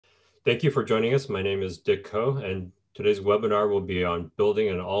Thank you for joining us. My name is Dick Coe, and today's webinar will be on building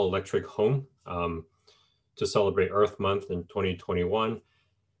an all-electric home to celebrate Earth Month in 2021.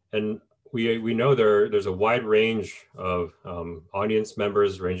 And we know there's a wide range of audience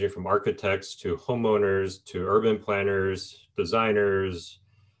members ranging from architects to homeowners to urban planners, designers,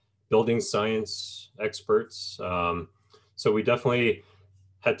 building science experts. So we definitely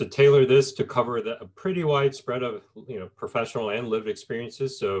had to tailor this to cover a pretty wide spread of professional and lived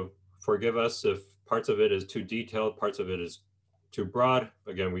experiences. So forgive us if parts of it is too detailed, parts of it is too broad.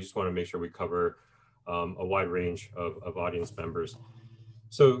 Again, we just want to make sure we cover a wide range of audience members.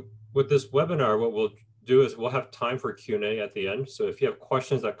 So with this webinar, what we'll do is we'll have time for Q&A at the end. So if you have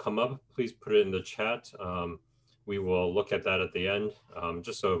questions that come up, please put it in the chat. We will look at that at the end,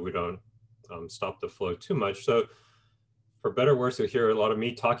 just so we don't stop the flow too much. So for better or worse, you'll hear a lot of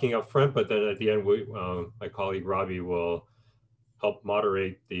me talking up front, but then at the end, my colleague Robbie will help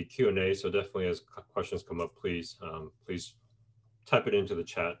moderate the Q&A. So definitely as questions come up, please type it into the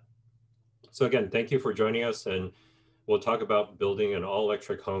chat. So again, thank you for joining us, and we'll talk about building an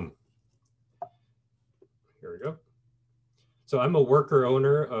all-electric home. Here we go. So I'm a worker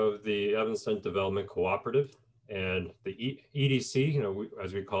owner of the Evanston Development Cooperative, and the EDC,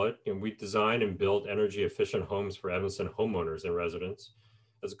 as we call it, we design and build energy efficient homes for Evanston homeowners and residents.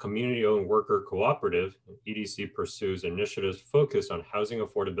 As a community-owned worker cooperative, EDC pursues initiatives focused on housing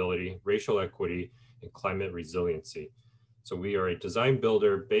affordability, racial equity, and climate resiliency. So we are a design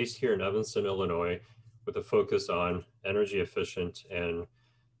builder based here in Evanston, Illinois, with a focus on energy efficient, and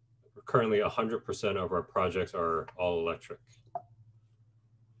currently 100% of our projects are all electric.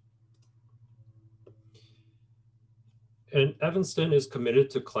 And Evanston is committed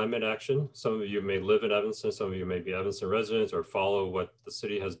to climate action. Some of you may live in Evanston, some of you may be Evanston residents or follow what the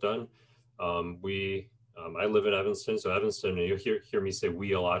city has done. I live in Evanston, so Evanston, and you'll hear me say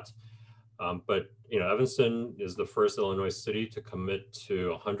we a lot. But Evanston is the first Illinois city to commit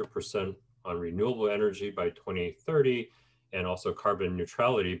to 100% on renewable energy by 2030 and also carbon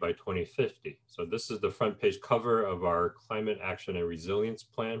neutrality by 2050. So this is the front page cover of our Climate Action and Resilience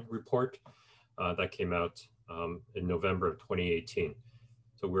Plan report that came out in November of 2018.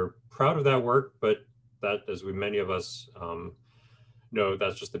 So we're proud of that work, but that, as many of us know,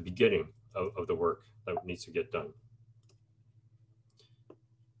 that's just the beginning of the work that needs to get done.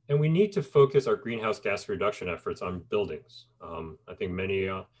 And we need to focus our greenhouse gas reduction efforts on buildings. I think many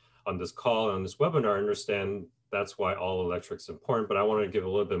on this call, on this webinar, understand that's why all electric is important, but I want to give a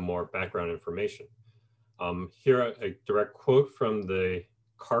little bit more background information. Here, a direct quote from the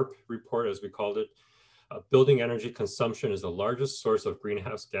CARP report, as we called it. Building energy consumption is the largest source of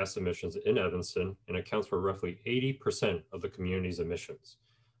greenhouse gas emissions in Evanston and accounts for roughly 80% of the community's emissions.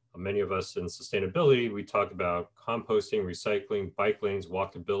 Many of us in sustainability, we talk about composting, recycling, bike lanes,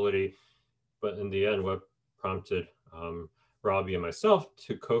 walkability, but in the end, what prompted Robbie and myself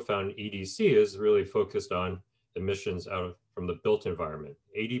to co-found EDC is really focused on emissions from the built environment.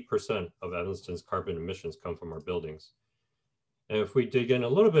 80% of Evanston's carbon emissions come from our buildings. And if we dig in a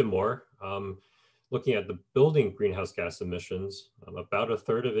little bit more, looking at the building greenhouse gas emissions, about a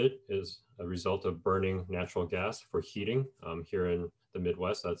third of it is a result of burning natural gas for heating. Here in the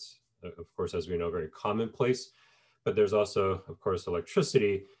Midwest, that's, of course, as we know, very commonplace. But there's also, of course,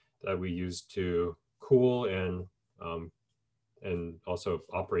 electricity that we use to cool and also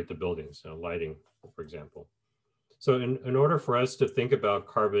operate the buildings, lighting, for example. So in order for us to think about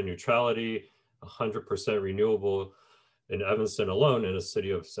carbon neutrality, 100% renewable, in Evanston alone, in a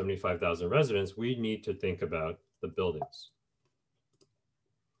city of 75,000 residents, we need to think about the buildings.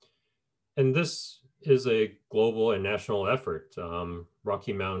 And this is a global and national effort.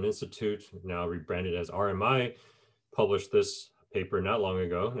 Rocky Mountain Institute, now rebranded as RMI, published this paper not long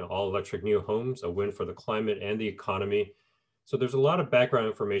ago, All Electric New Homes, a Win for the Climate and the Economy. So there's a lot of background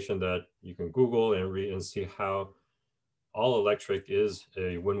information that you can Google and read and see how all electric is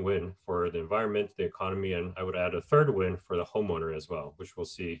a win-win for the environment, the economy, and I would add a third win for the homeowner as well, which we'll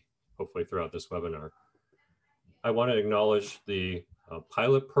see hopefully throughout this webinar. I want to acknowledge the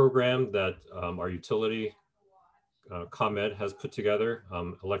pilot program that our utility, ComEd, has put together,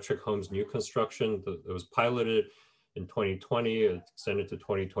 Electric Homes New Construction. It was piloted in 2020, it extended to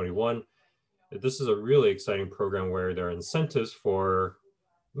 2021. This is a really exciting program where there are incentives for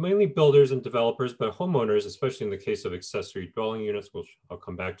mainly builders and developers, but homeowners, especially in the case of accessory dwelling units, which I'll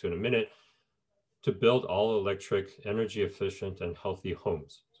come back to in a minute, to build all electric, energy efficient, and healthy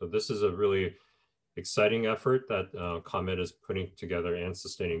homes. So this is a really exciting effort that ComEd is putting together and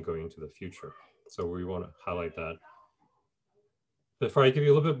sustaining going into the future. So we want to highlight that. Before I give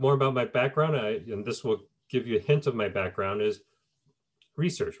you a little bit more about my background, and this will give you a hint of my background, is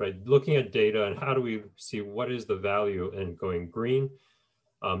research, right? Looking at data and how do we see what is the value in going green.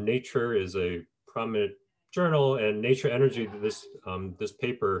 Nature is a prominent journal, and Nature Energy, this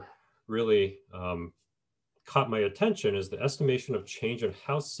paper really caught my attention, is the estimation of change in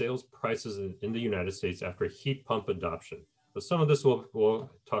house sales prices in the United States after heat pump adoption. So some of this we'll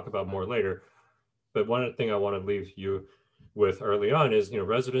talk about more later, but one thing I want to leave you with early on is,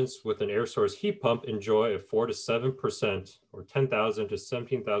 residents with an air source heat pump enjoy a 4 to 7% or $10,000 to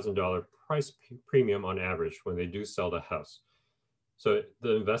 $17,000 price premium on average when they do sell the house. So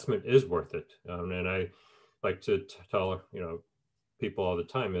the investment is worth it. And I like to tell, people all the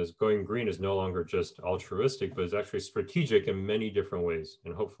time is going green is no longer just altruistic, but it's actually strategic in many different ways.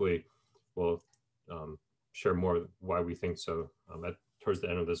 And hopefully we'll share more why we think so towards the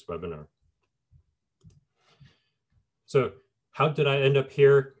end of this webinar. So how did I end up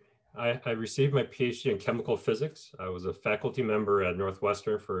here? I received my PhD in chemical physics. I was a faculty member at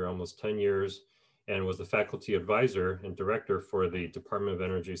Northwestern for almost 10 years and was the faculty advisor and director for the Department of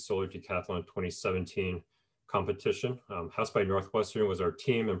Energy Solar Decathlon 2017 competition. House by Northwestern was our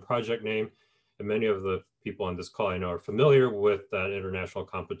team and project name. And many of the people on this call I know are familiar with that international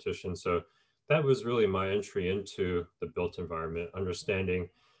competition. So that was really my entry into the built environment, understanding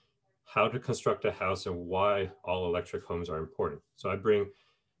how to construct a house and why all electric homes are important. So I bring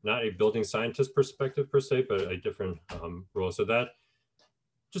not a building scientist perspective per se, but a different role. So that,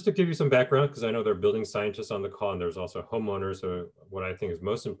 just to give you some background, because I know there are building scientists on the call and there's also homeowners. So what I think is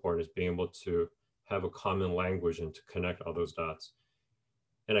most important is being able to have a common language and to connect all those dots.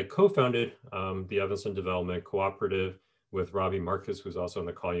 And I co-founded the Evanston Development Cooperative with Robbie Marcus, who's also on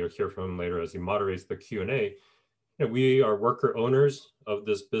the call. You'll hear from him later as he moderates the Q&A. And we are worker owners of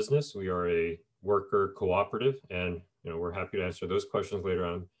this business. We are a worker cooperative, and we're happy to answer those questions later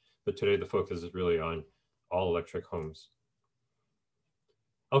on. But today the focus is really on all electric homes.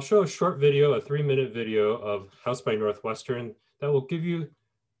 I'll show a short video, a 3-minute video of House by Northwestern that will give you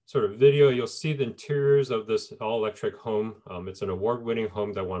sort of video. You'll see the interiors of this all electric home. It's an award-winning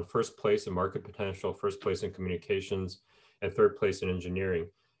home that won first place in market potential, first place in communications, and third place in engineering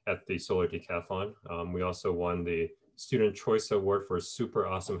at the Solar Decathlon. We also won the Student Choice Award for a super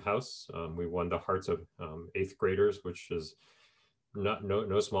awesome house. We won the hearts of 8th graders, which is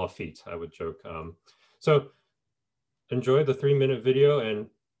no small feat, I would joke. So enjoy the 3-minute video. And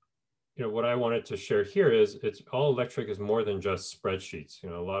what I wanted to share here is it's all electric is more than just spreadsheets.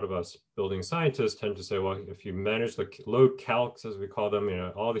 A lot of us building scientists tend to say, well, if you manage the load calcs, as we call them,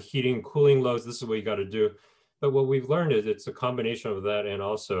 all the heating, cooling loads, this is what you got to do. But what we've learned is it's a combination of that and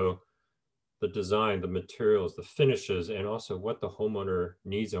also the design, the materials, the finishes, and also what the homeowner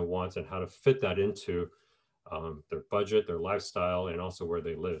needs and wants and how to fit that into their budget, their lifestyle, and also where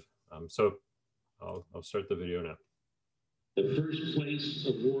they live. So I'll start the video now. The first place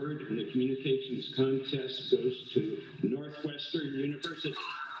award in the communications contest goes to Northwestern University.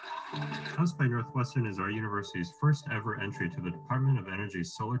 House by Northwestern is our university's first ever entry to the Department of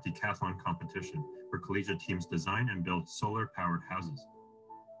Energy's Solar Decathlon competition, where collegiate teams design and build solar-powered houses.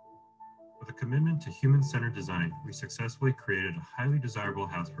 With a commitment to human-centered design, we successfully created a highly desirable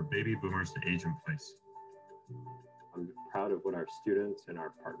house for baby boomers to age in place. I'm proud of what our students and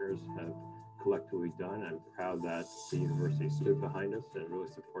our partners have collectively done. I'm proud that the university stood behind us and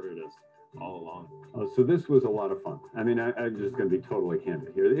really supported us all along. So this was a lot of fun. I mean, I'm just going to be totally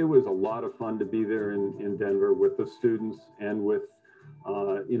candid here. It was a lot of fun to be there in Denver with the students and with,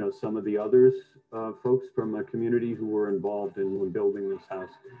 some of the others folks from the community who were involved in building this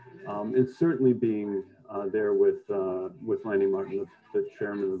house. And certainly being there with Lanny Martin, the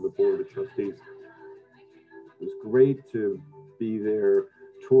chairman of the board of trustees. It was great to be there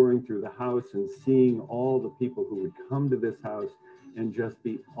touring through the house and seeing all the people who would come to this house and just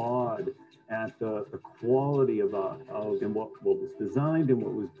be awed at the quality of and what was designed and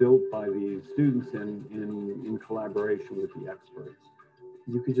what was built by the students in collaboration with the experts.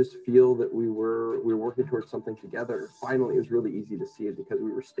 You could just feel that we were working towards something together. Finally, it was really easy to see it because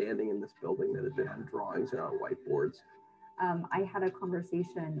we were standing in this building that had been on drawings and on whiteboards. I had a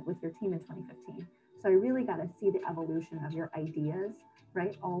conversation with your team in 2015. So I really got to see the evolution of your ideas,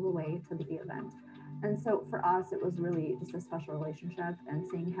 right, all the way to the event. And so for us, it was really just a special relationship and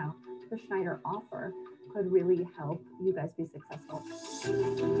seeing how the Schneider offer could really help you guys be successful.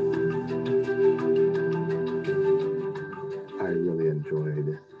 I really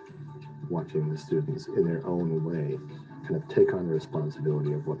enjoyed watching the students in their own way kind of take on the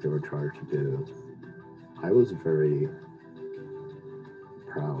responsibility of what they were trying to do. I was very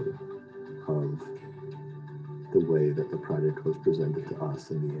proud of the way that the project was presented to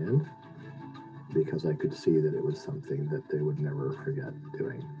us in the end. because I could see that it was something that they would never forget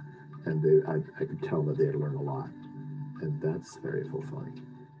doing. And I could tell that they had learned a lot. And that's very fulfilling.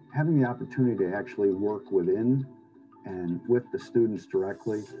 Having the opportunity to actually work within and with the students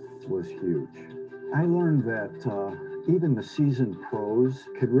directly was huge. I learned that even the seasoned pros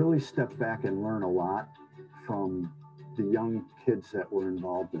could really step back and learn a lot from the young kids that were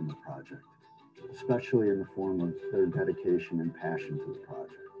involved in the project, especially in the form of their dedication and passion to the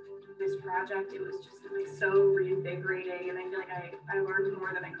project. This project, it was just like so reinvigorating, and I feel like I learned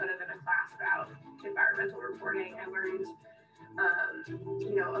more than I could have in a class about environmental reporting. I learned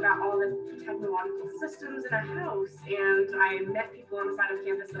you know, about all the technological systems in a house, and I met people on the side of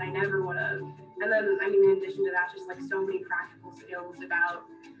campus that I never would have. And then, I mean, in addition to that, just like so many practical skills about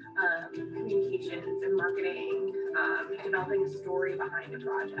communications and marketing, developing a story behind a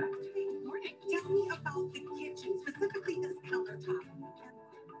project. Good morning. Tell me about the kitchen, specifically this countertop.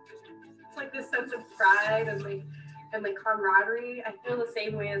 It's like this sense of pride and like camaraderie. I feel the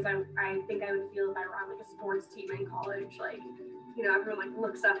same way as I think I would feel if I were on like a sports team in college. Like, you know, everyone like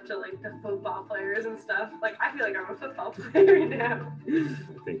looks up to like the football players and stuff. Like, I feel like I'm a football player now.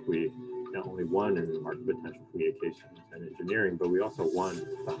 I think we not only won in market potential communications and engineering, but we also won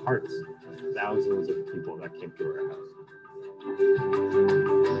the hearts of thousands of people that came to our house.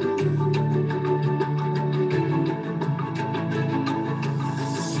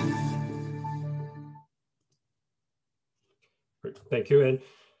 Thank you.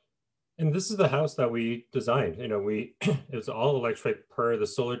 And this is the house that we designed. You know, it's all electric per the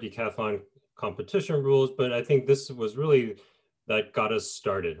solar decathlon competition rules, but I think this was really that got us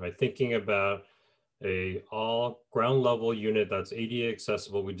started, right? Thinking about a all ground level unit that's ADA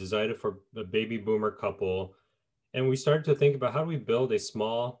accessible. We designed it for a baby boomer couple. And we started to think about how do we build a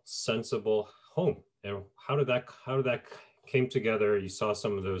small, sensible home? And how did that came together? You saw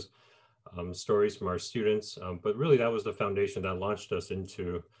some of those stories from our students, but really that was the foundation that launched us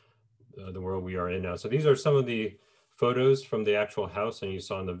into the world we are in now. So these are some of the photos from the actual house, and you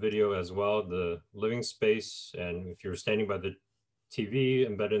saw in the video as well, the living space. And if you're standing by the TV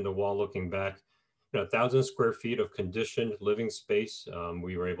embedded in the wall looking back, you know, 1,000 square feet of conditioned living space.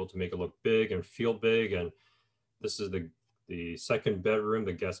 We were able to make it look big and feel big. And this is the second bedroom,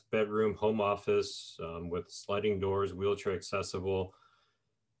 the guest bedroom, home office with sliding doors, wheelchair accessible.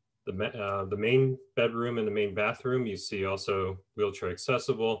 The main bedroom and the main bathroom, you see also wheelchair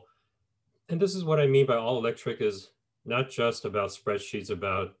accessible. And this is what I mean by all electric is not just about spreadsheets,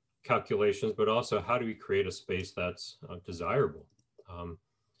 about calculations, but also how do we create a space that's desirable.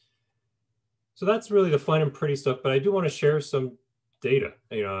 So that's really the fun and pretty stuff, but I do want to share some data.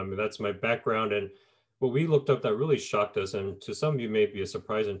 You know, I mean, that's my background, and what we looked up that really shocked us, and to some of you may be a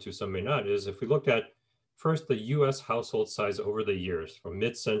surprise and to some may not, is if we looked at first the US household size over the years from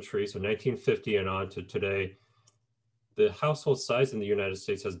mid-century, so 1950 and on to today, the household size in the United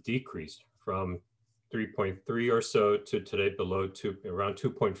States has decreased from 3.3 or so to today below around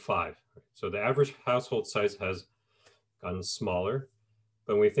 2.5. So the average household size has gotten smaller.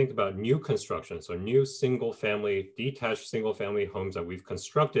 But when we think about new construction, so new single family, detached single family homes that we've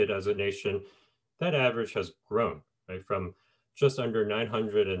constructed as a nation, that average has grown, right? From just under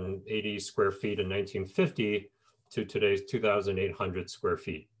 980 square feet in 1950 to today's 2,800 square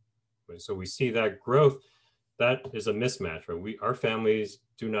feet. So we see that growth. That is a mismatch, right? Our families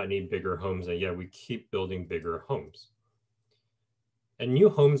do not need bigger homes, and yet we keep building bigger homes. And new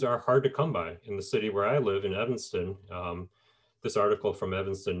homes are hard to come by in the city where I live in Evanston. This article from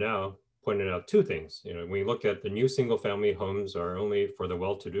Evanston Now pointed out two things. You know, when you look at the new single family homes are only for the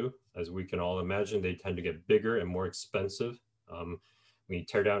well-to-do, as we can all imagine, they tend to get bigger and more expensive. When you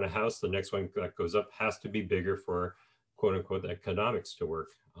tear down a house, the next one that goes up has to be bigger for quote unquote economics to work.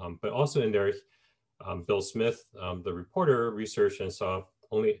 But also in there, Bill Smith, the reporter, researched and saw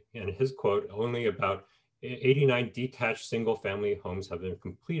only, in his quote, only about 89 detached single family homes have been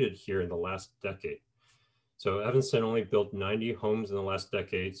completed here in the last decade. So Evanston only built 90 homes in the last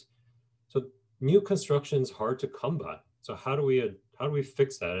decades. So new construction is hard to come by. So how do we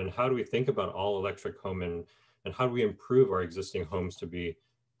fix that? And how do we think about all electric home and how do we improve our existing homes to be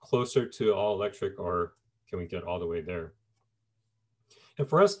closer to all electric, or can we get all the way there? And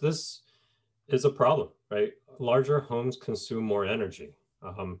for us, this is a problem, right? Larger homes consume more energy,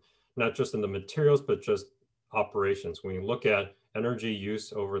 not just in the materials, but just operations. When you look at energy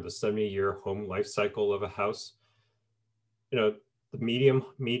use over the 70-year home life cycle of a house, you know, the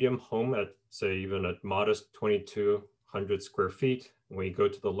medium home at, say, even a modest 2,200 square feet, when you go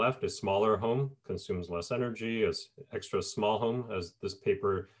to the left, a smaller home consumes less energy. As extra small home, as this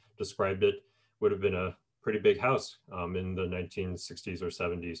paper described it, would have been a pretty big house in the 1960s or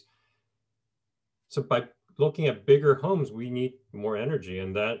 70s. So by looking at bigger homes, we need more energy,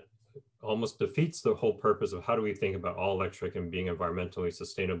 and that almost defeats the whole purpose of how do we think about all electric and being environmentally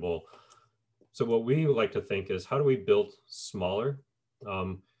sustainable. So what we like to think is how do we build smaller?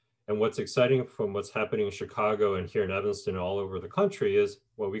 And what's exciting from what's happening in Chicago and here in Evanston all over the country is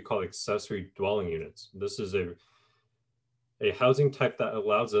what we call accessory dwelling units. This is a housing type that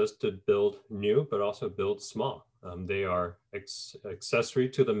allows us to build new, but also build small. They are accessory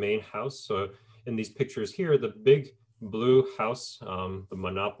to the main house. So in these pictures here, the big blue house, the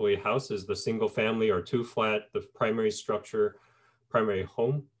Monopoly house, is the single family or two flat, the primary structure, primary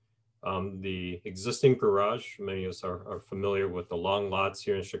home. The existing garage, many of us are familiar with the long lots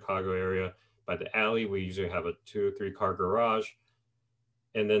here in Chicago area. By the alley, we usually have a 2 or 3 car garage.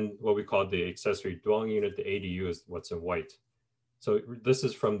 And then what we call the accessory dwelling unit, the ADU, is what's in white. So this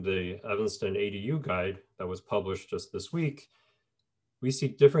is from the Evanston ADU guide that was published just this week. We see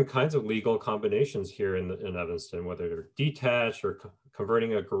different kinds of legal combinations here in Evanston, whether they're detached or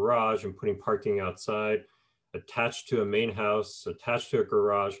converting a garage and putting parking outside, attached to a main house, attached to a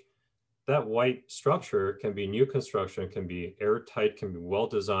garage. That white structure can be new construction, can be airtight, can be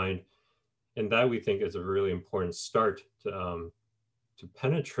well-designed. And that we think is a really important start to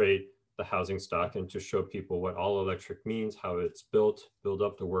penetrate the housing stock and to show people what all electric means, how it's built, build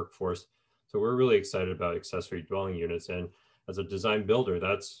up the workforce. So we're really excited about accessory dwelling units. And as a design builder,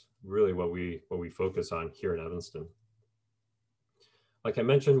 that's really what we focus on here in Evanston. Like I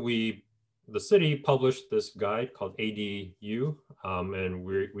mentioned, the city published this guide called ADU, and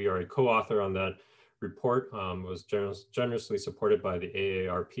we are a co-author on that report. Was generously supported by the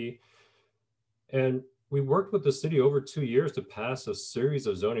AARP. And we worked with the city over 2 years to pass a series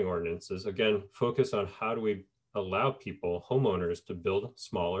of zoning ordinances, again, focus on how do we allow people, homeowners, to build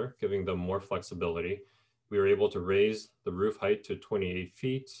smaller, giving them more flexibility. We were able to raise the roof height to 28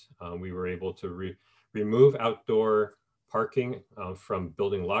 feet. We were able to remove outdoor parking from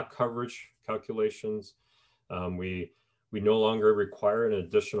building lot coverage calculations. We no longer require an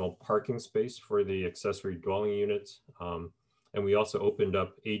additional parking space for the accessory dwelling units. And we also opened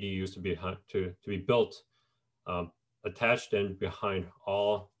up ADUs to be built attached and behind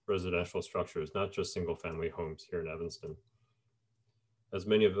all residential structures, not just single family homes here in Evanston. As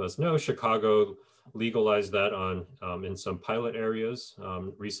many of us know, Chicago legalized that in some pilot areas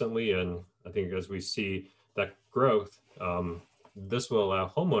recently. And I think as we see that growth, this will allow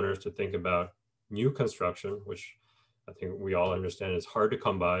homeowners to think about new construction, which I think we all understand is hard to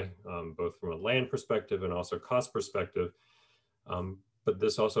come by, both from a land perspective and also cost perspective. But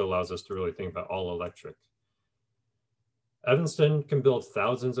this also allows us to really think about all electric. Evanston can build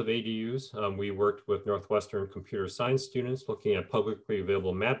thousands of ADUs. We worked with Northwestern computer science students looking at publicly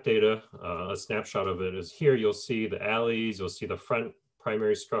available map data. A snapshot of it is here. You'll see the alleys, you'll see the front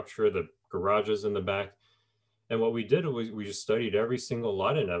primary structure, the garages in the back. And what we did was we just studied every single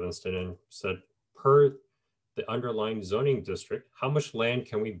lot in Evanston and said, per the underlying zoning district, how much land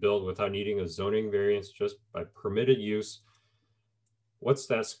can we build without needing a zoning variance just by permitted use? What's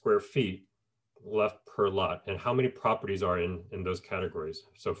that square feet left per lot, and how many properties are in those categories?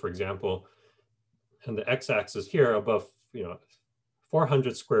 So for example, in the x-axis here above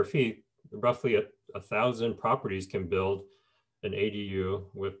 400 square feet, roughly 1,000 properties can build an ADU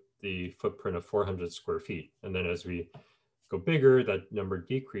with the footprint of 400 square feet. And then as we go bigger, that number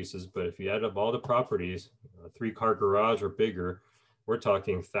decreases. But if you add up all the properties, a 3-car garage or bigger, we're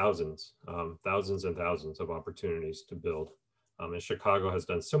talking thousands and thousands of opportunities to build. And Chicago has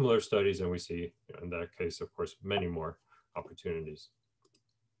done similar studies, and we see, in that case, of course, many more opportunities.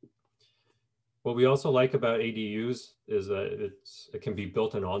 What we also like about ADUs is that it can be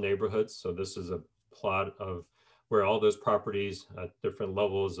built in all neighborhoods. So this is a plot of where all those properties at different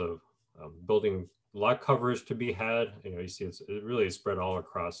levels of building lot coverage to be had. You see it really is spread all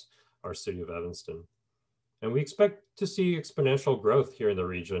across our city of Evanston. And we expect to see exponential growth here in the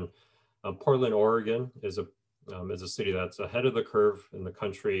region. Portland, Oregon is a city that's ahead of the curve in the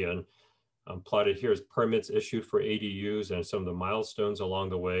country, and plotted here is permits issued for ADUs and some of the milestones along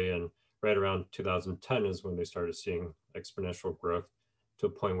the way. And right around 2010 is when they started seeing exponential growth to a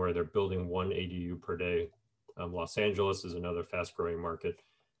point where they're building 1 ADU per day. Los Angeles is another fast growing market.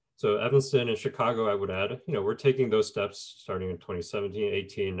 So Evanston and Chicago, I would add, we're taking those steps starting in 2017,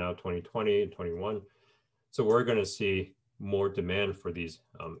 18, now 2020 and 21. So we're going to see more demand for these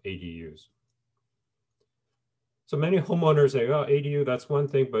ADUs. So many homeowners say, oh, ADU, that's one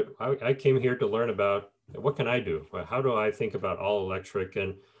thing, but I came here to learn about what can I do? How do I think about all electric?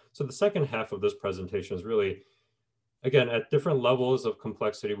 And so the second half of this presentation is really, again, at different levels of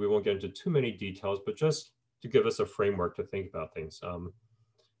complexity. We won't get into too many details, but just to give us a framework to think about things.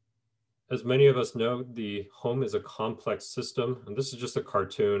 as many of us know, the home is a complex system, and this is just a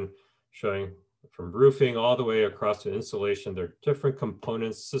cartoon showing from roofing all the way across to insulation. There are different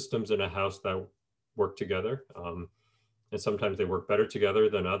components, systems in a house that work together. And sometimes they work better together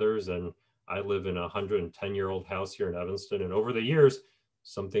than others. And I live in a 110-year-old house here in Evanston. And over the years,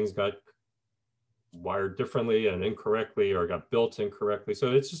 some things got wired differently and incorrectly, or got built incorrectly.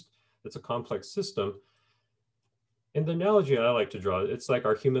 So it's a complex system. And the analogy I like to draw, it's like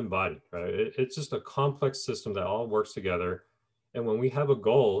our human body, right? It's just a complex system that all works together. And when we have a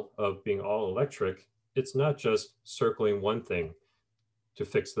goal of being all electric, it's not just circling one thing to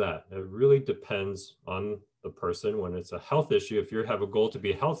fix that. It really depends on the person. When it's a health issue, if you have a goal to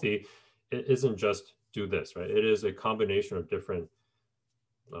be healthy, it isn't just do this, right? It is a combination of different,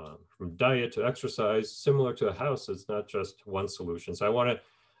 from diet to exercise, similar to a house. It's not just one solution. So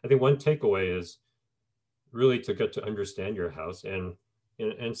I think one takeaway is really to get to understand your house and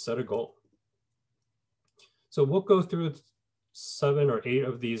set a goal. So we'll go through 7 or 8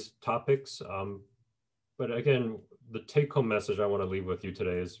 of these topics. But again, the take-home message I want to leave with you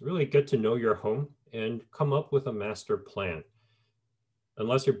today is really get to know your home and come up with a master plan.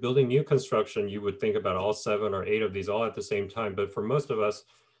 Unless you're building new construction, you would think about all 7 or 8 of these all at the same time. But for most of us,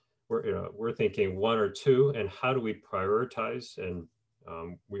 we're thinking 1 or 2, and how do we prioritize? And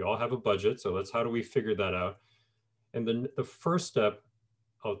we all have a budget, so how do we figure that out? And then the first step,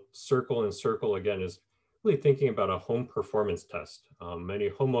 I'll circle and circle again, is really thinking about a home performance test. Many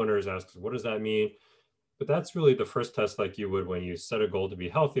homeowners ask, what does that mean? But that's really the first test, like you would when you set a goal to be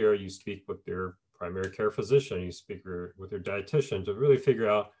healthier. You speak with your primary care physician, you speak with your dietitian to really figure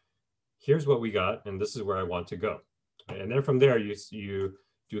out, here's what we got, and this is where I want to go. And then from there, you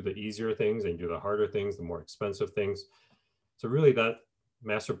do the easier things and do the harder things, the more expensive things. So really that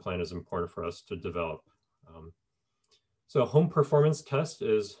master plan is important for us to develop. So a home performance test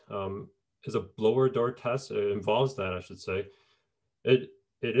is a blower door test. It involves that, I should say. It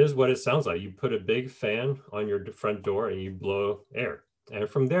is what it sounds like. You put a big fan on your front door and you blow air. And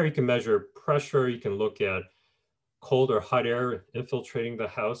from there, you can measure pressure. You can look at cold or hot air infiltrating the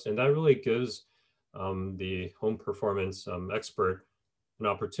house. And that really gives the home performance expert an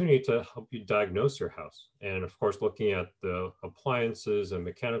opportunity to help you diagnose your house. And of course, looking at the appliances and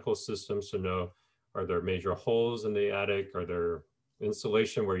mechanical systems to know, are there major holes in the attic? Are there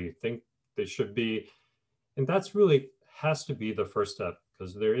insulation where you think they should be? And that's really has to be the first step,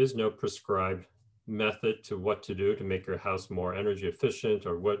 because there is no prescribed method to what to do to make your house more energy efficient,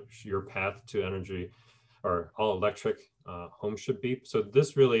 or what your path to energy or all electric home should be. So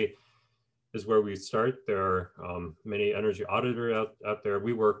this really is where we start. There are many energy auditors out there.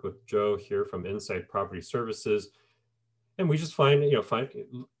 We work with Joe here from Insight Property Services, and we just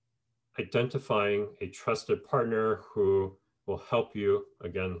identifying a trusted partner who will help you,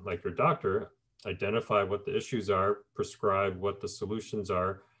 again, like your doctor, identify what the issues are, prescribe what the solutions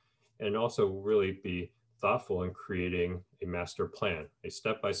are, and also really be thoughtful in creating a master plan, a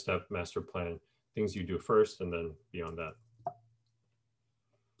step-by-step master plan, things you do first and then beyond that.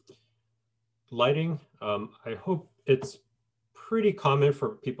 Lighting, I hope it's pretty common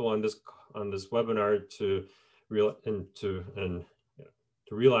for people on this webinar to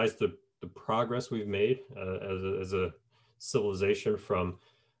realize the progress we've made as a civilization, from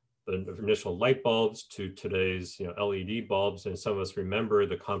the initial light bulbs to today's LED bulbs, and some of us remember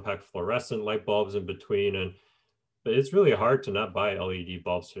the compact fluorescent light bulbs in between. But it's really hard to not buy LED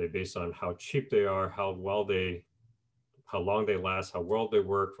bulbs today based on how cheap they are, how long they last, how well they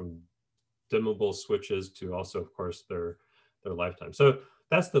work, from dimmable switches to also, of course, their lifetime. So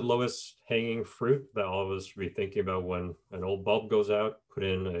that's the lowest hanging fruit that all of us should be thinking about. When an old bulb goes out, put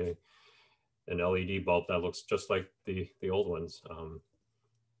in an LED bulb that looks just like the old ones.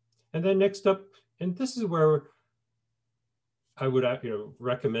 And then next up, and this is where I would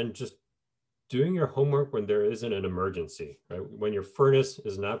recommend just doing your homework when there isn't an emergency, right? When your furnace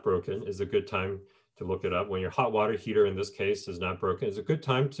is not broken is a good time to look it up. When your hot water heater, in this case, is not broken, it's a good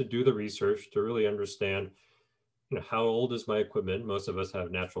time to do the research to really understand, how old is my equipment? Most of us have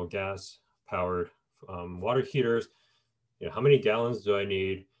natural gas powered water heaters. How many gallons do I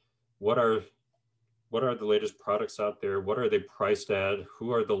need? What are the latest products out there? What are they priced at?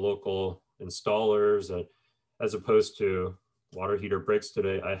 Who are the local installers? And as opposed to water heater breaks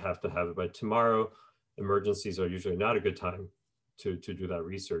today, I have to have it by tomorrow. Emergencies are usually not a good time to do that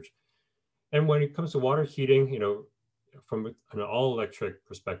research. And when it comes to water heating, from an all electric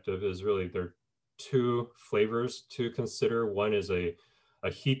perspective, is really there are 2 flavors to consider. One is a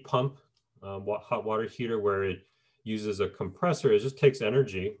heat pump hot water heater, where it uses a compressor. It just takes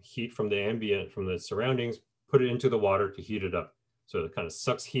energy, heat from the ambient, from the surroundings, put it into the water to heat it up. So it kind of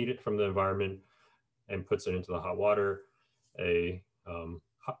sucks heat from the environment and puts it into the hot water. A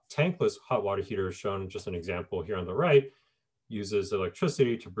tankless hot water heater is shown, just an example here on the right, uses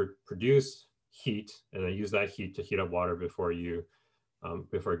electricity to produce heat, and then use that heat to heat up water before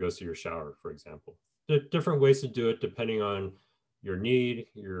it goes to your shower, for example. There are different ways to do it depending on your need,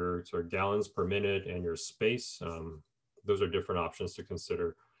 your sort of gallons per minute, and your space. Those are different options to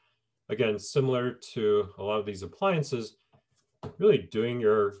consider. Again, similar to a lot of these appliances, really doing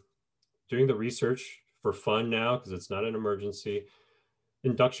the research for fun now, because it's not an emergency.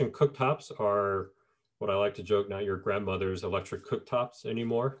 Induction cooktops are what I like to joke, not your grandmother's electric cooktops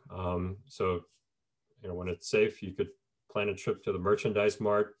anymore. So, when it's safe, you could plan a trip to the merchandise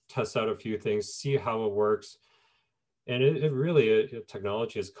mart, test out a few things, see how it works. And it really,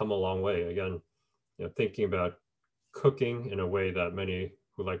 technology has come a long way. Again, thinking about cooking in a way that many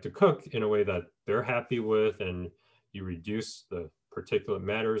who like to cook in a way that they're happy with, and you reduce the particulate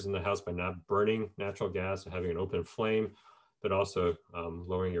matters in the house by not burning natural gas and having an open flame, but also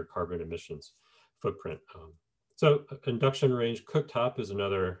lowering your carbon emissions footprint. So induction range cooktop is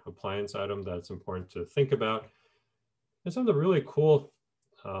another appliance item that's important to think about. And some of the really cool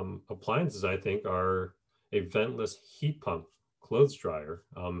appliances, I think, are a ventless heat pump clothes dryer.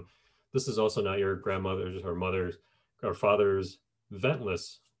 This is also not your grandmother's or mother's or father's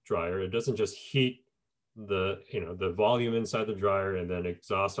ventless dryer. It doesn't just heat the volume inside the dryer and then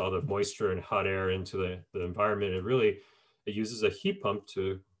exhaust all the moisture and hot air into the environment. It uses a heat pump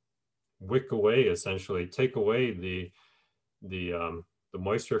to wick away, essentially take away the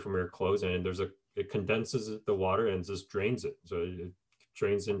moisture from your clothes, and it condenses the water and just drains it. So it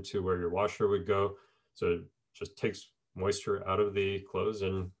drains into where your washer would go. So it just takes moisture out of the clothes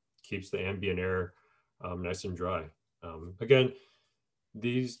and keeps the ambient air nice and dry. Again,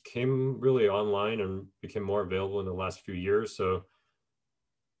 these came really online and became more available in the last few years. So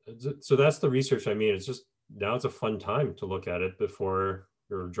that's the research. I mean, it's just, now it's a fun time to look at it before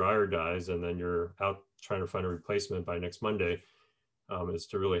your dryer dies and then you're out trying to find a replacement by next Monday, is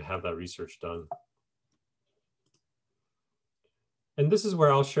to really have that research done. And this is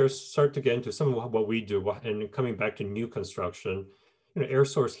where I'll start to get into some of what we do, and coming back to new construction. Air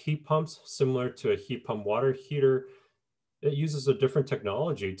source heat pumps, similar to a heat pump water heater, it uses a different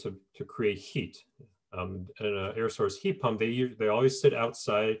technology to create heat. And an air source heat pump, they always sit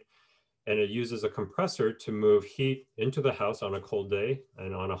outside, and it uses a compressor to move heat into the house on a cold day,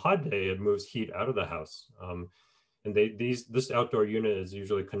 and on a hot day, it moves heat out of the house. And this outdoor unit is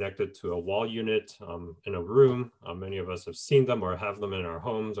usually connected to a wall unit in a room. Many of us have seen them or have them in our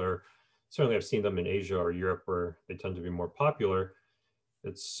homes, or certainly have seen them in Asia or Europe where they tend to be more popular.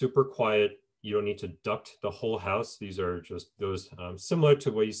 It's super quiet. You don't need to duct the whole house. These are just those, similar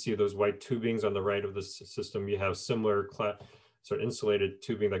to what you see, those white tubings on the right of the system. You have similar sort of insulated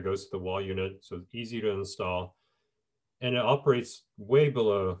tubing that goes to the wall unit. So it's easy to install. And it operates way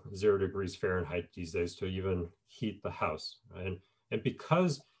below 0 degrees Fahrenheit these days to even heat the house. And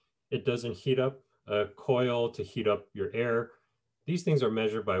because it doesn't heat up a coil to heat up your air, these things are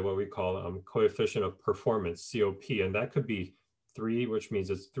measured by what we call coefficient of performance, COP. And that could be 3, which means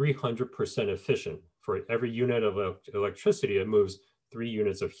it's 300% efficient. For every unit of electricity, it moves 3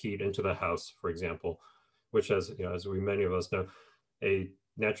 units of heat into the house, for example, which, as many of us know, a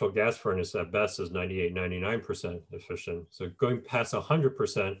natural gas furnace at best is 98, 99% efficient. So going past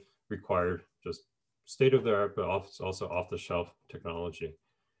 100% required just state of the art, but also off the shelf technology.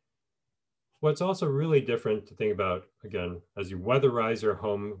 What's also really different to think about, again, as you weatherize your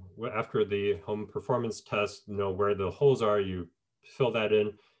home, after the home performance test, know where the holes are, you fill that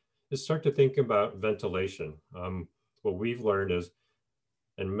in, is start to think about ventilation. What we've learned is,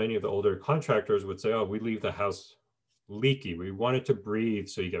 and many of the older contractors would say, oh, we leave the house leaky. We want it to breathe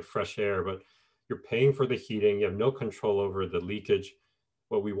so you get fresh air, but you're paying for the heating. You have no control over the leakage.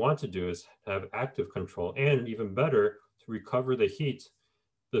 What we want to do is have active control, and even better, to recover the heat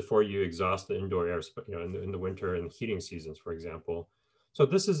before you exhaust the indoor air, in the winter and heating seasons, for example. So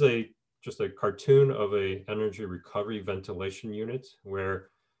this is just a cartoon of a energy recovery ventilation unit where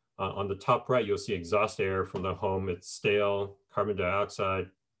on the top right, you'll see exhaust air from the home. It's stale, carbon dioxide,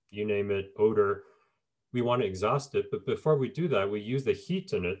 you name it, odor. We want to exhaust it, but before we do that, we use the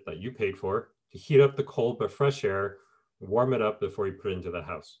heat in it that you paid for to heat up the cold but fresh air, warm it up before you put it into the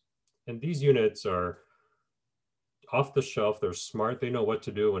house. And these units are off the shelf. They're smart. They know what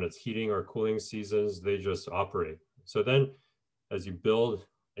to do when it's heating or cooling seasons. They just operate. So then as you build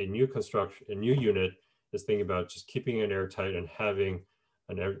a new unit, is thinking about just keeping it airtight and having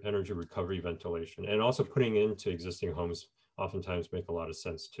an energy recovery ventilation, and also putting into existing homes oftentimes make a lot of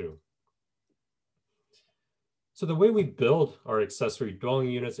sense too. So the way we build our accessory dwelling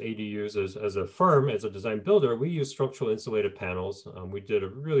units, ADUs, as a firm, as a design builder, we use structural insulated panels. We did a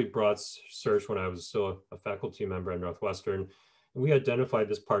really broad search when I was still a faculty member at Northwestern. And we identified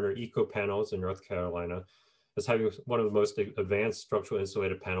this partner, Eco Panels in North Carolina, as having one of the most advanced structural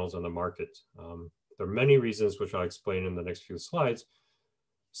insulated panels on the market. There are many reasons, which I'll explain in the next few slides.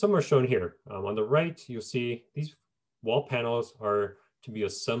 Some are shown here. On the right, you'll see these wall panels are to be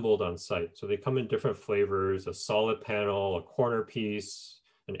assembled on site. So they come in different flavors: a solid panel, a corner piece,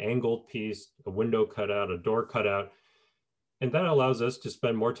 an angled piece, a window cutout, a door cutout. And that allows us to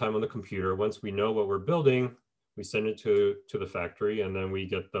spend more time on the computer. Once we know what we're building, we send it to the factory, and then we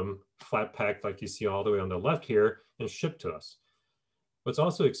get them flat packed like you see all the way on the left here and shipped to us. What's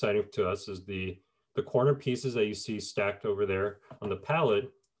also exciting to us is the corner pieces that you see stacked over there on the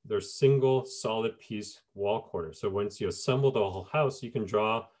pallet. They're single solid piece wall corners. So once you assemble the whole house, you can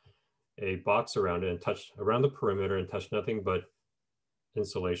draw a box around it and touch around the perimeter and touch nothing but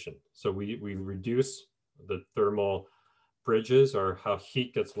insulation. So we reduce the thermal bridges, or how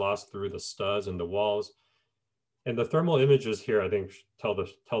heat gets lost through the studs and the walls. And the thermal images here, I think, tell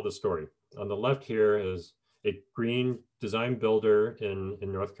the story. On the left here is a green design builder in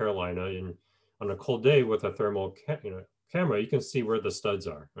North Carolina. And on a cold day with a thermal camera, you can see where the studs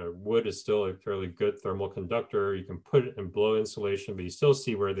are. Wood is still a fairly good thermal conductor. You can put it and blow insulation, but you still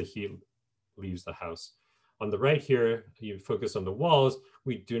see where the heat leaves the house. On the right here, you focus on the walls,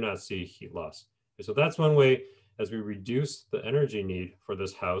 we do not see heat loss. So that's one way. As we reduce the energy need for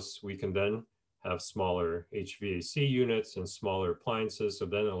this house, we can then have smaller HVAC units and smaller appliances. So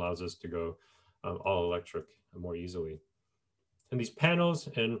then it allows us to go all electric more easily. And these panels,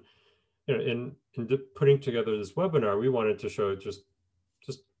 and in putting together this webinar, we wanted to show just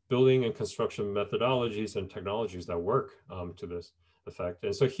building and construction methodologies and technologies that work to this effect.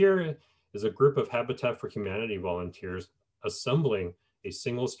 And so here is a group of Habitat for Humanity volunteers assembling a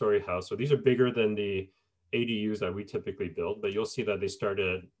single-story house. So these are bigger than the ADUs that we typically build, but you'll see that they start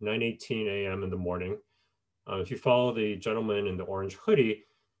at 9:18 a.m. in the morning. If you follow the gentleman in the orange hoodie,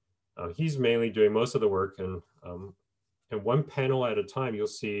 he's mainly doing most of the work, and one panel at a time, you'll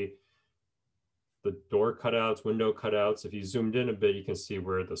see the door cutouts, window cutouts. If you zoomed in a bit, you can see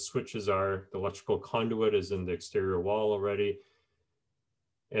where the switches are. The electrical conduit is in the exterior wall already.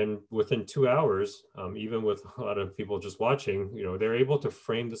 And within 2 hours, even with a lot of people just watching, they're able to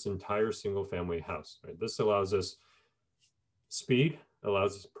frame this entire single family house. Right? This allows us speed,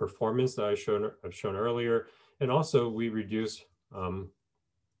 allows us performance that I've shown earlier. And also we reduce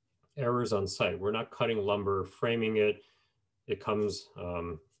errors on site. We're not cutting lumber, framing it. It comes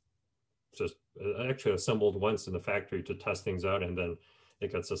just actually assembled once in the factory to test things out, and then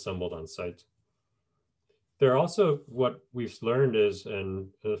it gets assembled on site. There are also, what we've learned is, and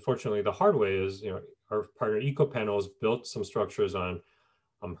fortunately the hard way is, our partner Eco Panels built some structures on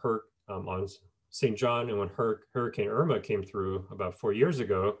St. John, and when Hurricane Irma came through about 4 years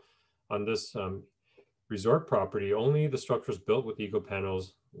ago on this resort property, only the structures built with Eco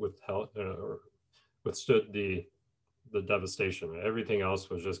Panels withstood the devastation. Everything else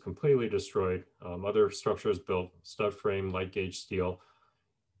was just completely destroyed. Other structures built stud frame, light gauge steel.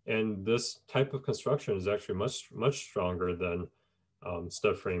 And this type of construction is actually much stronger than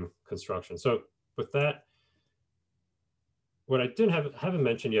stud frame construction. So with that, what I haven't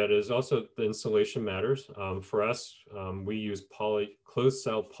mentioned yet is also the insulation matters. For us, we use closed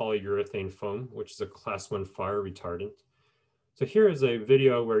cell polyurethane foam, which is a class 1 fire retardant. So here is a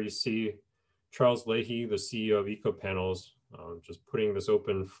video where you see Charles Leahy, the CEO of Eco Panels, just putting this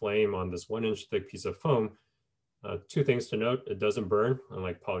open flame on this 1-inch thick piece of foam. Two things to note: it doesn't burn,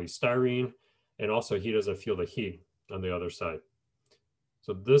 unlike polystyrene, and also he doesn't feel the heat on the other side.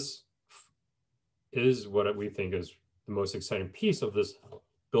 So this is what we think is the most exciting piece of this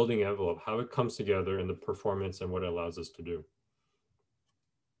building envelope, how it comes together and the performance and what it allows us to do.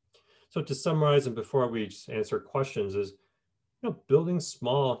 So to summarize, and before we answer questions, is building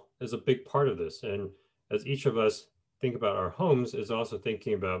small is a big part of this. And as each of us think about our homes, is also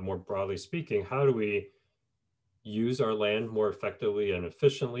thinking about, more broadly speaking, how do we use our land more effectively and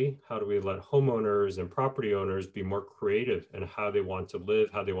efficiently? How do we let homeowners and property owners be more creative in how they want to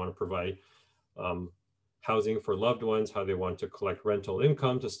live, how they want to provide housing for loved ones, how they want to collect rental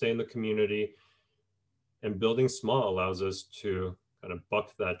income to stay in the community? And building small allows us to kind of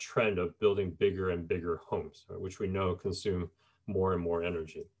buck that trend of building bigger and bigger homes, which we know consume more and more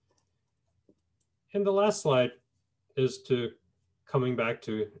energy. And the last slide is coming back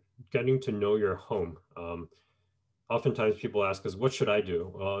to getting to know your home. Oftentimes people ask us, what should I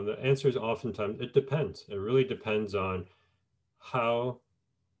do? Well, the answer is oftentimes, it depends. It really depends on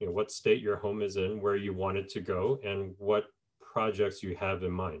what state your home is in, where you want it to go, and what projects you have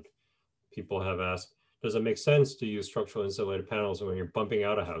in mind. People have asked, does it make sense to use structural insulated panels when you're bumping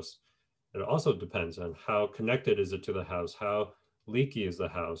out a house? It also depends on how connected is it to the house, how leaky is the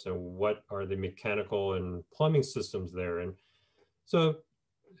house, and what are the mechanical and plumbing systems there. And so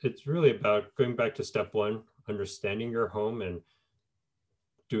it's really about going back to step one, understanding your home and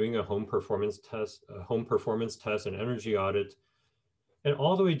doing a home performance test, and energy audit. And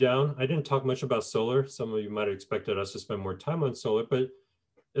all the way down, I didn't talk much about solar. Some of you might have expected us to spend more time on solar, but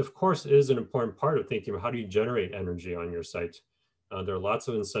of course it is an important part of thinking about how do you generate energy on your site. There are lots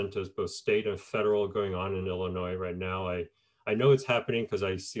of incentives, both state and federal, going on in Illinois right now. I know it's happening because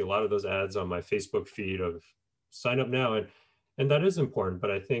I see a lot of those ads on my Facebook feed of sign up now, and that is important.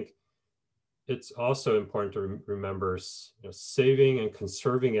 But I think it's also important to remember, saving and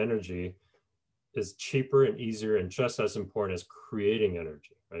conserving energy is cheaper and easier and just as important as creating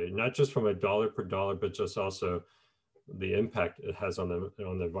energy, right? Not just from a dollar per dollar, but just also the impact it has on the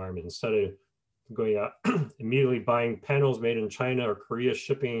environment. Instead of going out immediately buying panels made in China or Korea,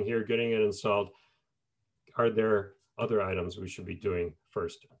 shipping here, getting it installed, are there other items we should be doing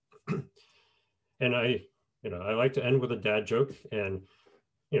first? And I like to end with a dad joke, and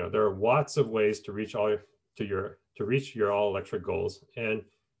there are lots of ways to reach your all electric goals, and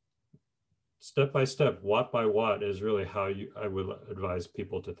step by step, watt by watt, is really how I would advise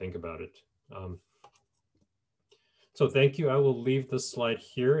people to think about it. So thank you. I will leave this slide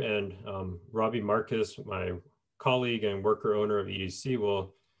here, and Robbie Marcus, my colleague and worker owner of EDC,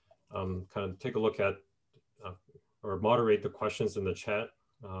 will kind of take a look at or moderate the questions in the chat.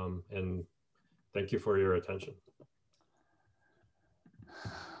 And thank you for your attention.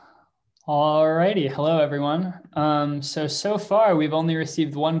 All righty. Hello, everyone. So far, we've only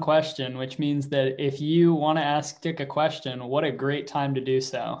received one question, which means that if you want to ask Dick a question, what a great time to do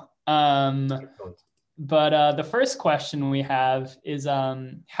so. But the first question we have is,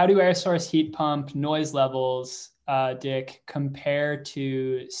 how do air source heat pump noise levels, Dick, compare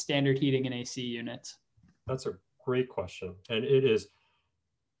to standard heating and AC units? That's a great question. And it is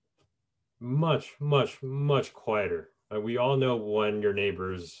much, much, much quieter. We all know when your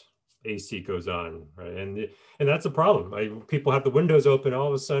neighbor's AC goes on, right? And that's a problem. People have the windows open, all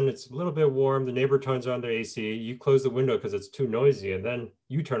of a sudden it's a little bit warm, the neighbor turns on their AC, you close the window because it's too noisy, and then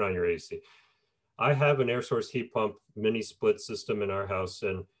you turn on your AC. I have an air source heat pump mini split system in our house,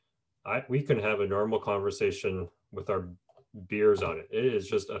 and we can have a normal conversation with our beers on it. It is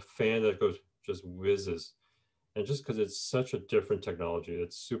just a fan that just whizzes. And just because it's such a different technology,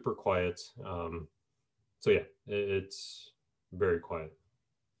 it's super quiet. So yeah, it's very quiet.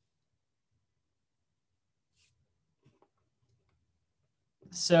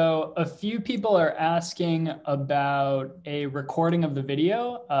 So a few people are asking about a recording of the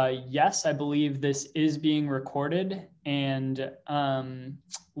video. Yes, I believe this is being recorded. And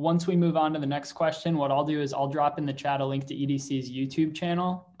once we move on to the next question, what I'll do is I'll drop in the chat a link to EDC's YouTube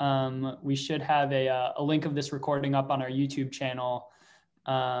channel. We should have a link of this recording up on our YouTube channel,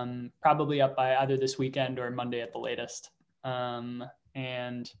 probably up by either this weekend or Monday at the latest.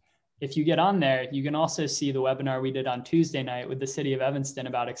 And if you get on there, you can also see the webinar we did on Tuesday night with the city of Evanston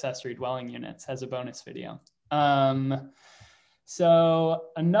about accessory dwelling units as a bonus video. So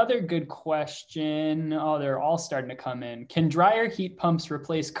another good question. Oh, they're all starting to come in. Can dryer heat pumps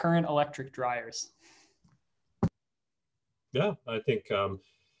replace current electric dryers? Yeah, I think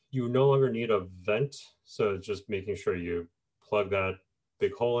you no longer need a vent. So just making sure you plug that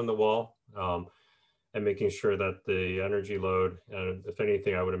big hole in the wall. And making sure that the energy load, and if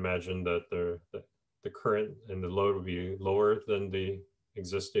anything, I would imagine that the current and the load would be lower than the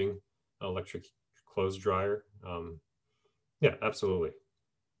existing electric clothes dryer. Yeah, absolutely.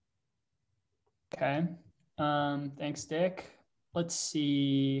 Okay, thanks, Dick. Let's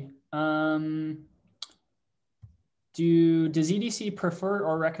see. Does EDC prefer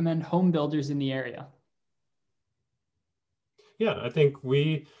or recommend home builders in the area? Yeah, I think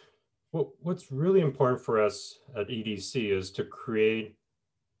what's really important for us at EDC is to create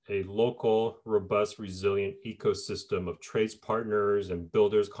a local, robust, resilient ecosystem of trades partners and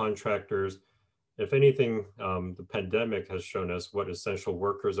builders, contractors. If anything, the pandemic has shown us what essential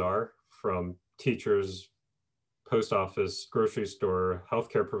workers are, from teachers, post office, grocery store,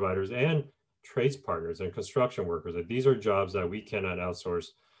 healthcare providers, and trades partners and construction workers. These are jobs that we cannot outsource.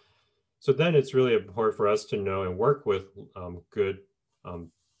 So then it's really important for us to know and work with good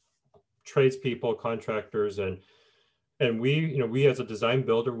tradespeople, contractors, and we as a design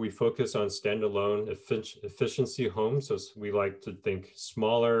builder, we focus on standalone efficiency homes. So we like to think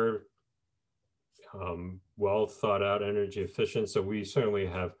smaller, well thought out, energy efficient. So we certainly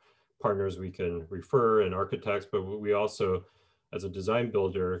have partners we can refer and architects, but we also, as a design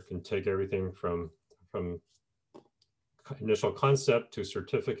builder, can take everything from initial concept to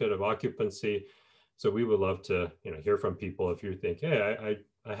certificate of occupancy. So we would love to, hear from people. If you think, hey,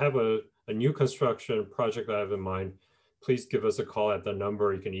 I have a new construction project that I have in mind, please give us a call at the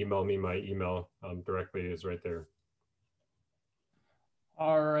number. You can email me. My email directly is right there.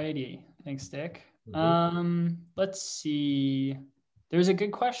 All righty. Thanks, Dick. Mm-hmm. Let's see. There's a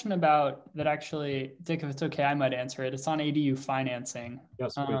good question about that, actually, Dick, if it's okay, I might answer it. It's on ADU financing.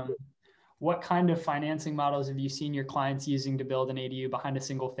 Yes, what kind of financing models have you seen your clients using to build an ADU behind a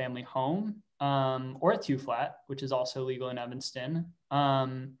single family home or a 2-flat, which is also legal in Evanston?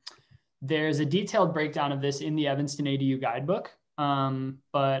 There's a detailed breakdown of this in the Evanston ADU guidebook.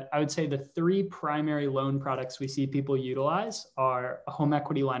 But I would say the 3 primary loan products we see people utilize are a home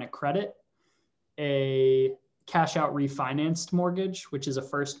equity line of credit, a cash out refinanced mortgage, which is a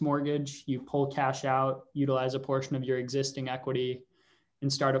first mortgage. You pull cash out, utilize a portion of your existing equity,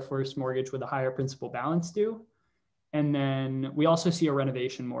 and start a first mortgage with a higher principal balance due. And then we also see a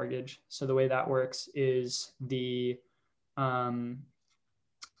renovation mortgage. So the way that works is the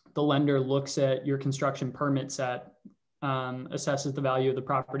lender looks at your construction permit set, assesses the value of the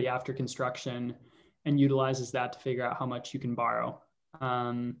property after construction, and utilizes that to figure out how much you can borrow.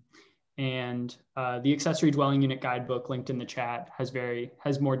 And the accessory dwelling unit guidebook linked in the chat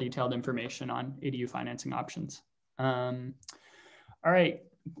has more detailed information on ADU financing options. All right,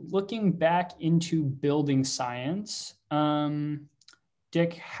 looking back into building science,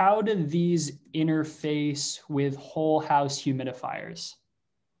 Dick, how do these interface with whole house humidifiers?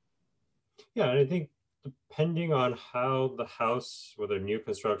 Yeah, and I think depending on how the house, whether new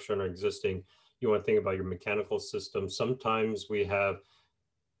construction or existing, you want to think about your mechanical system. Sometimes we have,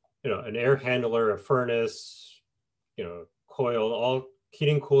 an air handler, a furnace, coil, all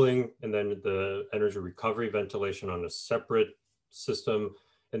heating, cooling, and then the energy recovery ventilation on a separate system.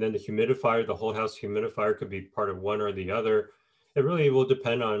 And then the humidifier, the whole house humidifier could be part of one or the other. It really will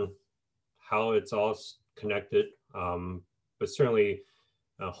depend on how it's all connected. But certainly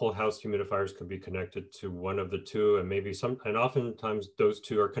whole house humidifiers could be connected to one of the 2, and maybe and oftentimes those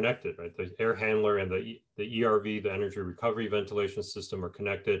 2 are connected, right? The air handler and the ERV, the energy recovery ventilation system, are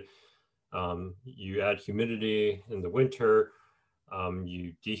connected. You add humidity in the winter,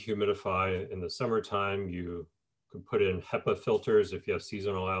 you dehumidify in the summertime, you could put in HEPA filters if you have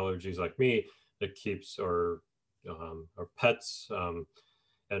seasonal allergies like me, that keeps or pets.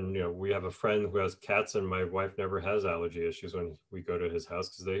 And we have a friend who has cats, and my wife never has allergy issues when we go to his house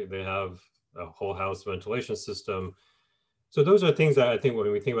because they have a whole house ventilation system. So those are things that I think when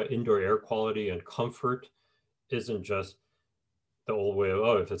we think about indoor air quality and comfort, isn't just the old way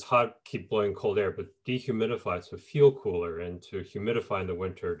of, if it's hot, keep blowing cold air, but dehumidify to feel cooler and to humidify in the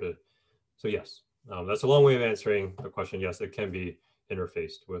winter. So yes, that's a long way of answering the question. Yes, it can be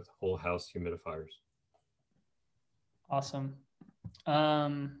interfaced with whole house humidifiers. Awesome.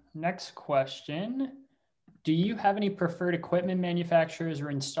 Next question. Do you have any preferred equipment manufacturers or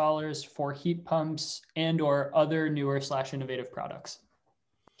installers for heat pumps and or other newer / innovative products?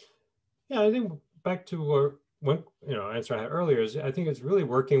 Yeah, I think back to one answer I had earlier is I think it's really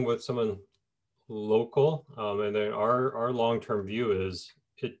working with someone local. And then our long-term view is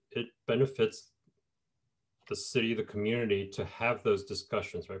it benefits the city, the community, to have those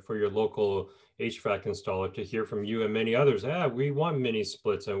discussions, right? For your local HVAC installer to hear from you and many others, we want mini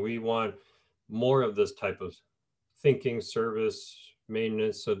splits and we want more of this type of thinking, service,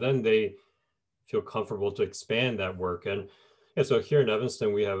 maintenance. So then they feel comfortable to expand that work. And so here in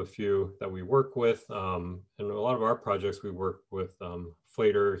Evanston, we have a few that we work with. And a lot of our projects, we work with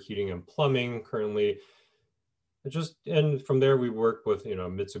Flater Heating and Plumbing currently. And from there, we work with,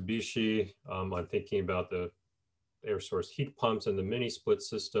 Mitsubishi on thinking about the air source heat pumps and the mini split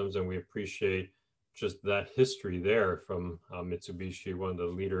systems. And we appreciate just that history there from Mitsubishi, one of the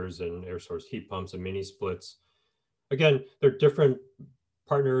leaders in air source heat pumps and mini splits. Again, there are different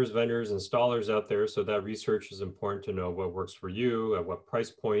partners, vendors, installers out there. So that research is important to know what works for you at what price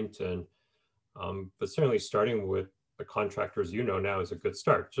point. And but certainly starting with the contractors now is a good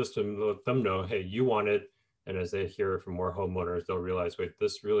start, just to let them know, hey, you want it. And as they hear from more homeowners, they'll realize, wait,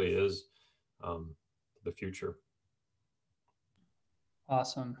 this really is the future.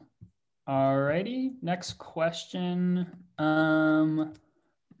 Awesome. All righty. Next question.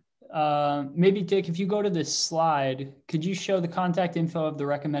 Maybe Dick, if you go to this slide, could you show the contact info of the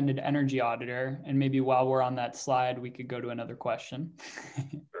recommended energy auditor? And maybe while we're on that slide, we could go to another question.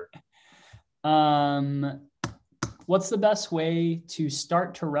 What's the best way to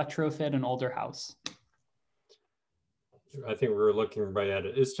start to retrofit an older house? I think we're looking right at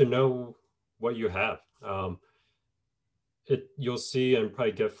it, is to know what you have. You'll see and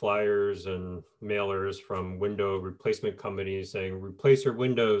probably get flyers and mailers from window replacement companies saying replace your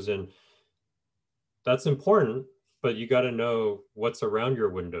windows, and that's important, but you got to know what's around your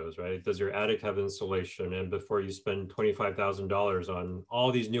windows, right? Does your attic have insulation? And before you spend $25,000 on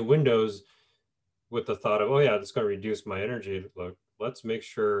all these new windows with the thought of, oh yeah, it's going to reduce my energy load, let's make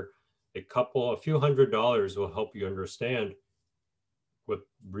sure a few $100s will help you understand with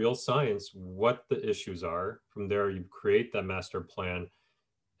real science what the issues are. From there, you create that master plan.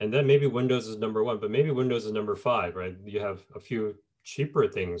 And then maybe Windows is number one, but maybe Windows is number 5, right? You have a few cheaper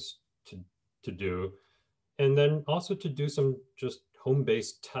things to do. And then also to do some just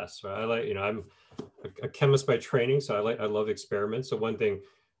home-based tests, right? I like, I'm a chemist by training, so I love experiments. So one thing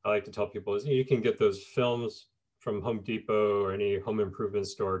I like to tell people is you can get those films from Home Depot or any home improvement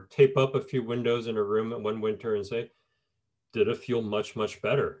store, tape up a few windows in a room one winter and say, did it feel much, much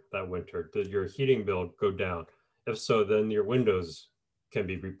better that winter? Did your heating bill go down? If so, then your windows can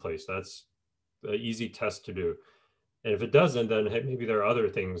be replaced. That's an easy test to do. And if it doesn't, then hey, maybe there are other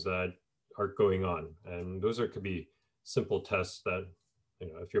things that are going on. And those could be simple tests that,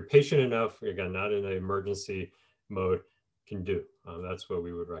 if you're patient enough, again, not in an emergency mode, can do. That's what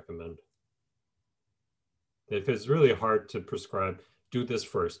we would recommend. If it's really hard to prescribe, do this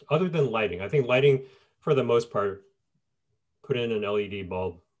first. Other than lighting, I think lighting, for the most part, put in an LED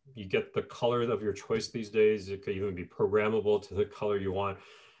bulb. You get the color of your choice these days. It could even be programmable to the color you want.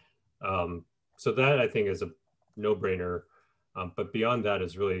 So that I think is a no-brainer. But beyond that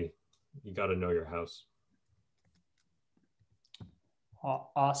is really, you got to know your house.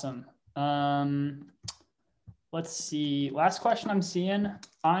 Awesome. Let's see. Last question I'm seeing.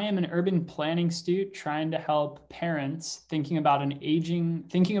 I am an urban planning student trying to help parents thinking about aging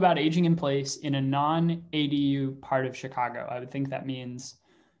in place in a non-ADU part of Chicago. I would think that means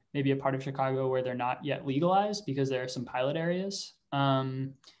maybe a part of Chicago where they're not yet legalized, because there are some pilot areas.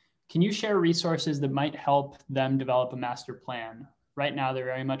 Can you share resources that might help them develop a master plan? Right now, they're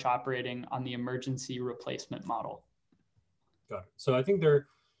very much operating on the emergency replacement model. Got it. So I think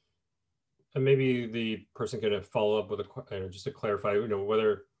and maybe the person can follow up with just to clarify,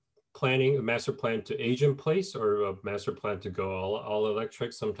 whether planning a master plan to age in place or a master plan to go all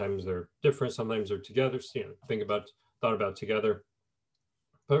electric. Sometimes they're different, sometimes they're together. So, thought about together.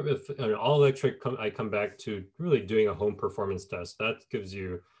 But if all electric, I come back to really doing a home performance test. That gives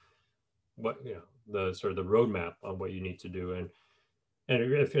you what, the sort of the roadmap on what you need to do. And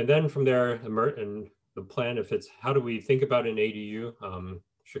then from there, and the plan, if it's how do we think about an ADU,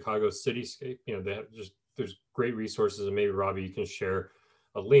 Chicago Cityscape, there's great resources, and maybe Robbie, you can share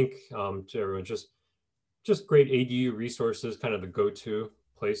a link to everyone, just great ADU resources, kind of the go-to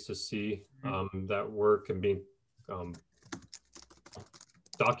place to see that work and being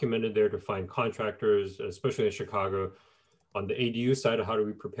documented there, to find contractors, especially in Chicago. On the ADU side, how do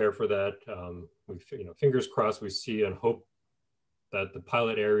we prepare for that? Fingers crossed, we see and hope that the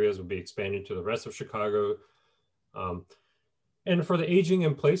pilot areas will be expanded to the rest of Chicago. And for the aging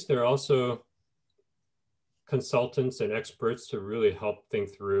in place, there are also consultants and experts to really help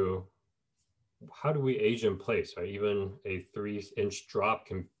think through, how do we age in place, right? Even a 3-inch drop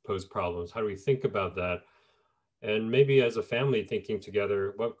can pose problems. How do we think about that? And maybe as a family thinking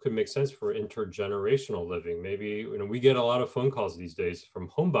together, what could make sense for intergenerational living? Maybe, we get a lot of phone calls these days from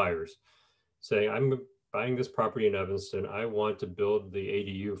home buyers saying, I'm buying this property in Evanston. I want to build the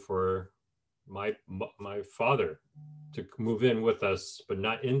ADU for my father to move in with us, but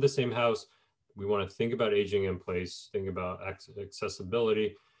not in the same house. We want to think about aging in place, think about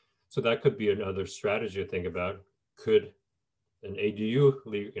accessibility. So that could be another strategy to think about. Could an ADU,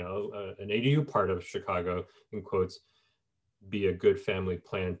 an ADU part of Chicago, in quotes, be a good family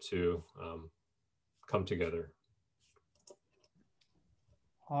plan to come together?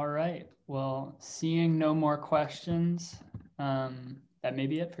 All right. Well, seeing no more questions, that may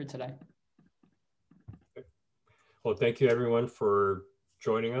be it for today. Well, thank you everyone for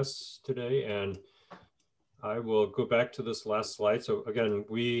joining us today. And I will go back to this last slide. So again,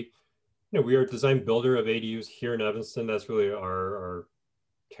 we are a design builder of ADUs here in Evanston. That's really our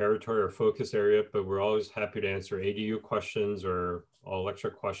territory, our focus area, but we're always happy to answer ADU questions or all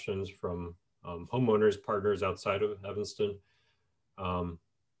electric questions from homeowners, partners outside of Evanston.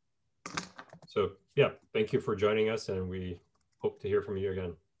 So yeah, thank you for joining us, and we hope to hear from you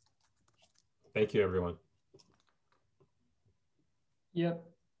again. Thank you, everyone. Yep.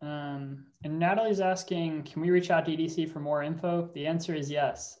 And Natalie's asking, can we reach out to EDC for more info? The answer is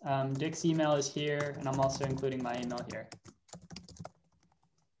yes. Dick's email is here, and I'm also including my email here.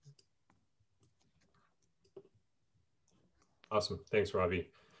 Awesome. Thanks, Robbie.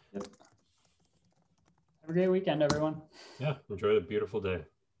 Yep. Have a great weekend, everyone. Yeah, enjoy the beautiful day.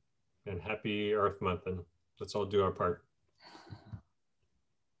 And happy Earth Month, and let's all do our part.